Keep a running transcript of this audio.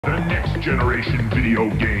next generation video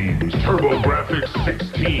games, TurboGrafx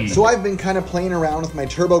 16. So I've been kind of playing around with my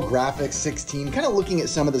TurboGrafx 16, kind of looking at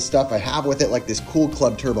some of the stuff I have with it, like this cool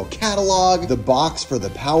Club Turbo catalog, the box for the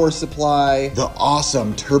power supply, the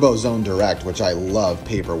awesome Turbo Zone Direct, which I love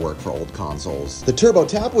paperwork for old consoles, the Turbo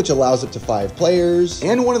Tap, which allows up to 5 players,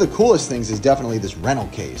 and one of the coolest things is definitely this rental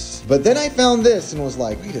case. But then I found this and was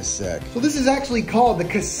like, wait a sec. So this is actually called the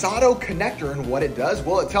Casado connector, and what it does,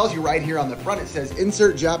 well, it tells you right here on the front, it says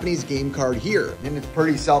insert Japanese game card here, and it's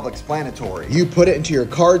pretty self-explanatory. You put it into your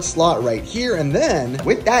card slot right here, and then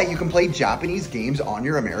with that you can play Japanese games on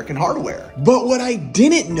your American hardware. But what I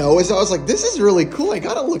didn't know is I was like, this is really cool, I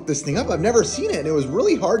gotta look this thing up, I've never seen it, and it was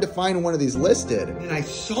really hard to find one of these listed. And I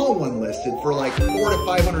saw one listed for like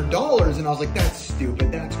 $400 to $500, and I was like, that's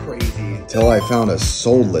stupid, that's crazy. Till I found a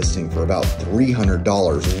sold listing for about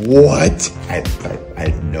 $300. What? I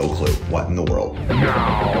had no clue. What in the world?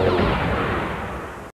 Now.